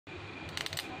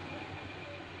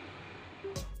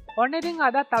ඔන්න ඉතින්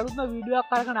අද අලුත්ම වීඩියෝ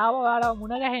එකක් අරගෙන ආවා ඔයාලා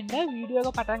මුණ ගැහෙන්න. වීඩියෝ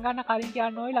එක පටන් ගන්න කලින්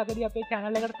කියන්න ඕනේ ළඟදී අපේ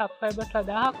channel එකට subscribersලා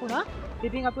 1000ක් වුණා.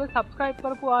 ඉතින් අපිව subscribe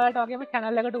කරපු ඔයාලට වගේම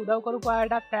channel එකට උදව් කරපු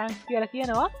ඔයාලට thanks කියලා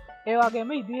කියනවා. ඒ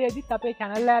වගේම ඉදිරියේදීත් අපේ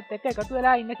channel එකත් එක්ක එකතු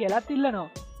වෙලා ඉන්න කියලාත් ඉල්ලනවා.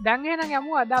 දැන් එහෙනම්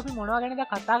යමු අද අපි මොනවා ගැනද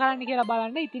කතා කරන්න කියලා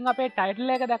බලන්න. ඉතින් අපේ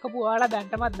ටයිටල් එක දැකපු ඔයාලා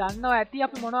දැන්ටමත් දන්නවා ඇති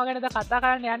අපි මොනවා ගැනද කතා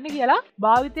කරන්න යන්නේ කියලා.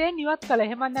 භාවිතයෙන් ඉවත් කළ.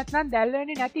 එහෙම නැත්නම් දැල්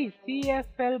වෙන්නේ නැති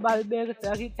C.F.L බල්බ් එක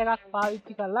සර්කිට් එකක්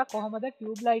පාවිච්චි කරලා කොහොමද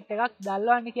ටියුබ් ලයිට් එකක්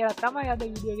දැල්වන්නේ කියලා තමයි අද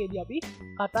වීඩියෝ එකේදී අපි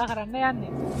කතා කරන්න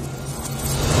යන්නේ.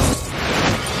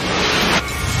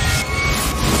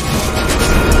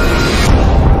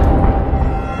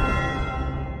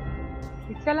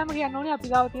 ඉස්සෙල්ලාම කියන්න ඕනේ අපි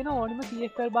ගාව තියෙන ඕනම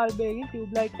C.F.L බල්බ් එකකින්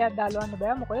ටියුබ් ලයිට් එකක් දැල්වන්න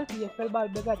බෑ. මොකද C.F.L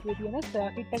බල්බ් එක ඇතුලේ තියෙන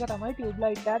සර්කිට් එක තමයි ටියුබ්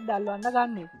ලයිට් එකක් දැල්වන්න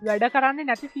ගන්නෙ. වැඩ කරන්නේ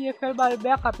නැති C.F.L බල්බ්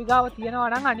එකක් අපි ගාව තියෙනවා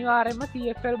නම් අනිවාර්යයෙන්ම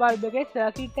C.F.L බල්බ් එකේ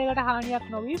සර්කිට් එකට හානියක්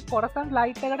නොවි Florescent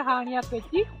ලයිට් එකට හානියක්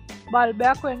වෙච්ච බල්බ්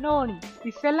එකක් වෙන්න ඕනි.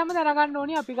 ඉස්සෙල්ලාම දැනගන්න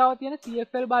ඕනේ අපි ගාව තියෙන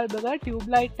C.F.L බල්බ් එකට ටියුබ්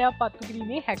ලයිට් එකක් පත්තු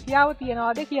කිරීමේ හැකියාව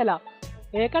තියනවාද කියලා.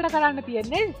 ඒකට කරන්න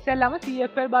තියෙන්නේ ඉස්සෙල්ලාම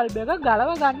C.F.L බල්බ් එක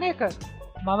ගලව ගන්න එක.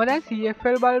 මම දැන්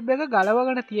C.F.L බල්බ් එක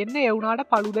ගලවගෙන තියෙන්නේ ඒ වුණාට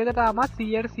පළු දෙක තාමත්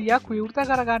 100% විවෘත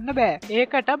කරගන්න බෑ.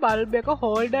 ඒකට බල්බ් එක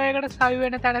හෝල්ඩර් එකට සවි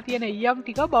වෙන තැන තියෙන EM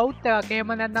ටික බවුත් එකක්.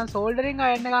 එහෙම නැත්නම් සෝල්ඩරින්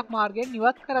අයන් එකක් මාර්ගයෙන්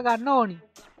ඉවත් කරගන්න ඕනි.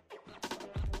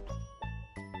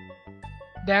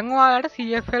 දැන් ඔයාලට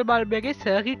C.F.L බල්බ් එකේ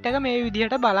සර්කිට් එක මේ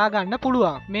විදිහට බලා ගන්න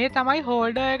පුළුවන්. මේ තමයි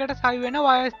හෝල්ඩර් එකට සවි වෙන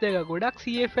වයර්ස් දෙක. ගොඩක්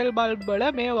C.F.L බල්බ් වල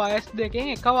මේ වයර්ස් දෙකෙන්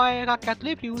එක වයර් එකක්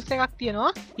ඇතුලේ ෆියුස් එකක් තියෙනවා.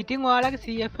 ඉතින් ඔයාලගේ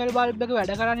C.F.L බල්බ් එක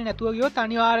වැඩ කරන්නේ නැතුව ගියොත්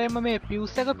අනිවාර්යයෙන්ම මේ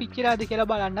ෆියුස් එක පිච්චිලාද කියලා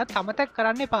බලන්නත් අමතක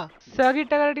කරන්න එපා.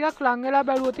 සර්කිට් එකට ටිකක් ලං වෙලා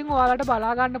බැලුවොත් ඔයාලට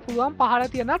බලා ගන්න පුළුවන් පහළ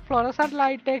තියෙන Florescent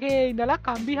ලයිට් එකේ ඉඳලා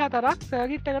කම්බි 4ක්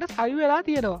සර්කිට් එකට සවි වෙලා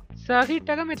තියෙනවා.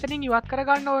 සර්කිට් එක මෙතනින් ඉවත්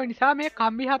කරගන්න ඕන නිසා මේ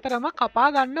කම්බි 4ම කපා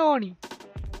ගන්න ඕනි.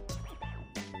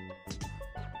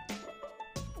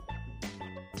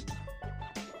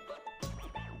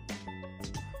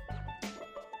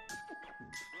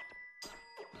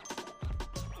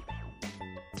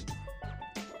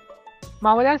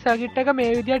 මම දැන් සර්කිට් එක මේ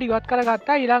විදිහට ඉවත්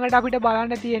කරගත්තා. ඊළඟට අපිට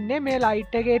බලන්න තියෙන්නේ මේ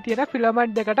ලයිට් එකේ තියෙන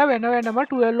ෆිලමන්ට් දෙකට වෙන වෙනම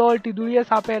 12 වෝල්ට් විදුලිය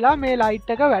සපයලා මේ ලයිට්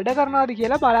එක වැඩ කරනවාද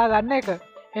කියලා බලා ගන්න එක.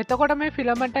 එතකොට මේ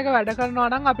ෆිලමන්ට් එක වැඩ කරනවා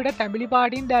නම් අපිට තැඹිලි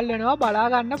පාටින් දැල් වෙනවා බලා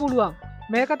ගන්න පුළුවන්.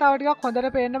 මේක තව ටිකක් හොඳට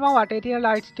පේන්න මම වටේ තියෙන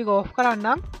ලයිට්ස් ටික ඕෆ්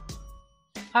කරන්නම්.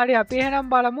 හරි අපි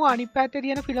එහෙනම් බලමු අනිත් පැත්තේ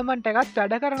තියෙන ෆිලමන්ට් එකත්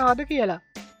වැඩ කරනවද කියලා.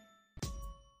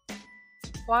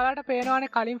 ඔයාලට පේනවානේ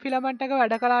කලින් ෆිලමන්ට් එක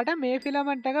වැඩ කළාට මේ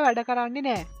ෆිලමන්ට් එක වැඩ කරන්නේ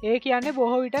නැහැ. ඒ කියන්නේ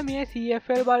බොහෝ විට මේ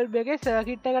C.F.L බල්බ් එකේ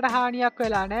සර්කිට් එකට හානියක්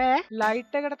වෙලා නැහැ.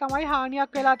 ලයිට් එකට තමයි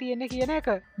හානියක් වෙලා තියෙන්නේ කියන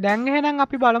එක. දැන් එහෙනම්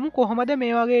අපි බලමු කොහොමද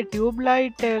මේ වගේ ටියුබ්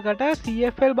ලයිට් එකකට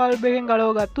C.F.L බල්බ් එකෙන්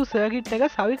ගලවගත්තු සර්කිට් එක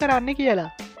සවි කරන්නේ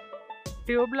කියලා.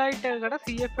 ටියුබ් ලයිට් එකකට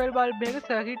C.F.L බල්බ් එක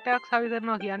සර්කිට් එකක් සවි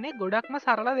කරනවා කියන්නේ ගොඩක්ම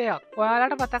සරල දෙයක්.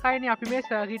 ඔයාලට මතකයිනේ අපි මේ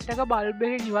සර්කිට් එක බල්බ්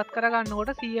එකෙන් ඉවත්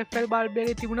කරගන්නකොට C.F.L බල්බ්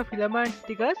එකේ තිබුණ ෆිලමන්ට්ස්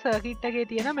ටික සර්කිට් එකේ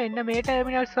තියෙන මෙන්න මේ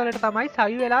ටර්මිනල්ස් වලට තමයි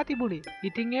සවි වෙලා තිබුණේ.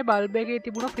 ඉතින් මේ බල්බ් එකේ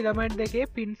තිබුණ ෆිලමන්ට් දෙකේ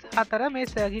පින්ස් 4 මේ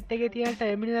සර්කිට් එකේ තියෙන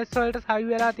ටර්මිනල්ස් වලට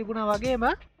සවි වෙලා තිබුණා වගේම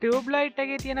ටියුබ් ලයිට්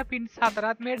එකේ තියෙන පින්ස්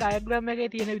 4ත් මේ ඩයග්‍රෑම්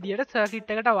එකේ තියෙන විදිහට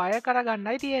සර්කිට් එකට වයර්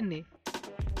කරගන්නයි තියෙන්නේ.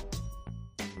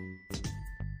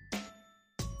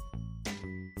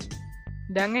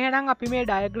 දැන් එහෙනම් අපි මේ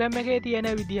ඩයග්‍රෑම් එකේ තියෙන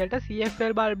විදිහට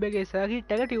C.F.L බල්බ් එකේ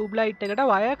සර්කිට් එක ටියුබ් ලයිට් එකට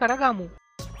වයර් කරගමු.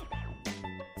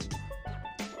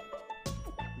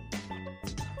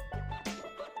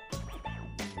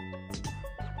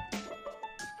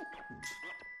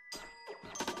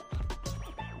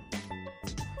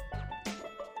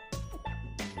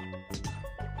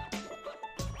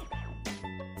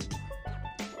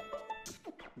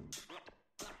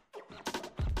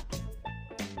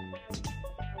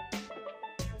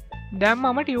 දැන්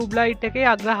මම ටියුබ් ලයිට් එකේ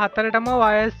අග්‍ර 4ටම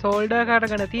වයර්ස් සෝල්ඩර්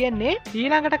කරගෙන තියෙන්නේ.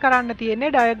 ඊළඟට කරන්න තියෙන්නේ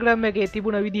ඩයග්‍රෑම් එකේ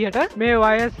තිබුණ විදිහට මේ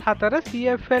වයර්ස් 4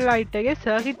 C.F.L ලයිට් එකේ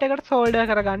සර්කිට් එකට සෝල්ඩර්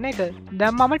කරගන්න එක.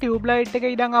 දැන් මම ටියුබ් ලයිට්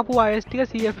එකේ ඉඳන් ආපු වයර්ස් ටික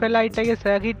C.F.L ලයිට් එකේ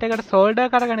සර්කිට් එකට සෝල්ඩර්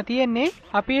කරගෙන තියෙන්නේ.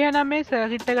 අපි එහෙනම් මේ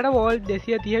සර්කිට් එකට වෝල්ට්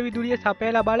 230 විදුලිය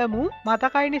සපයලා බලමු.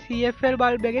 මතකයිනේ C.F.L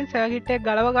බල්බ් එකෙන් සර්කිට් එක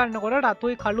ගලව ගන්නකොට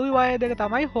රතුයි කළුයි වයර් දෙක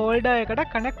තමයි හෝල්ඩර් එකට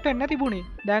කනෙක්ට් වෙන්න තිබුණේ.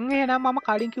 දැන් එහෙනම් මම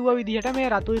කලින් කිව්ව විදිහට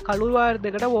මේ රතුයි කළුයි වයර්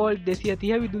දෙකට වෝල්ට්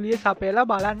 230 විදුලිය සපයලා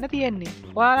බලන්න තියෙන්නේ.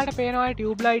 ඔයාලට පේනවා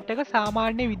ටියුබ් ලයිට් එක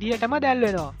සාමාන්‍ය විදිහටම දැල්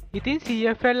වෙනවා. ඉතින්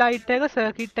C.F.L ලයිට් එක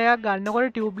සර්කිට් එකක් ගන්නකොට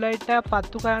ටියුබ් ලයිට් එක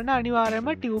පත්තු කරන්න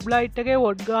අනිවාර්යයෙන්ම ටියුබ් ලයිට් එකේ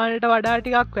වොට් ගානට වඩා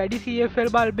ටිකක් වැඩි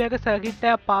C.F.L බල්බ් එක සර්කිට්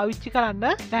එකක් පාවිච්චි කරන්න.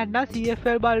 නැත්නම්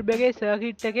C.F.L බල්බ් එකේ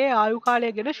සර්කිට් එකේ ආයු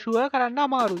කාලය ගැන ෂුවර් කරන්න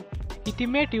අමාරුයි.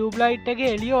 ඉතින් මේ ටියුබ් ලයිට්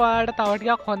එකේ එළිය ඔයාලට තව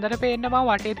ටිකක් හොඳට පේන්න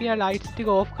මම වටේ තියෙන ලයිට්ස්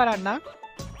ටික ඕෆ් කරන්නම්.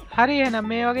 හරි එහෙනම්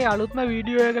මේ වගේ අලුත්ම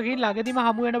වීඩියෝ එකකින් ළඟදිම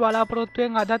හමු වෙන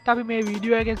බලාපොරොත්තුවෙන් අදත් අපි මේ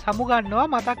වීඩියෝ එකෙන් සමු ගන්නවා.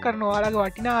 මතක් කරනවා ඔයාලගේ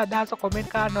වටිනා අදහස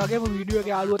කමෙන්ට් කරන්න වගේම වීඩියෝ එක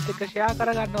යාළුවොත් එක්ක ෂෙයා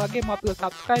කරගන්න වගේම අපිව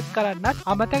සබ්ස්ක්‍රයිබ් කරන්නත්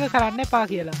අමතක කරන්න එපා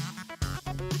කියලා.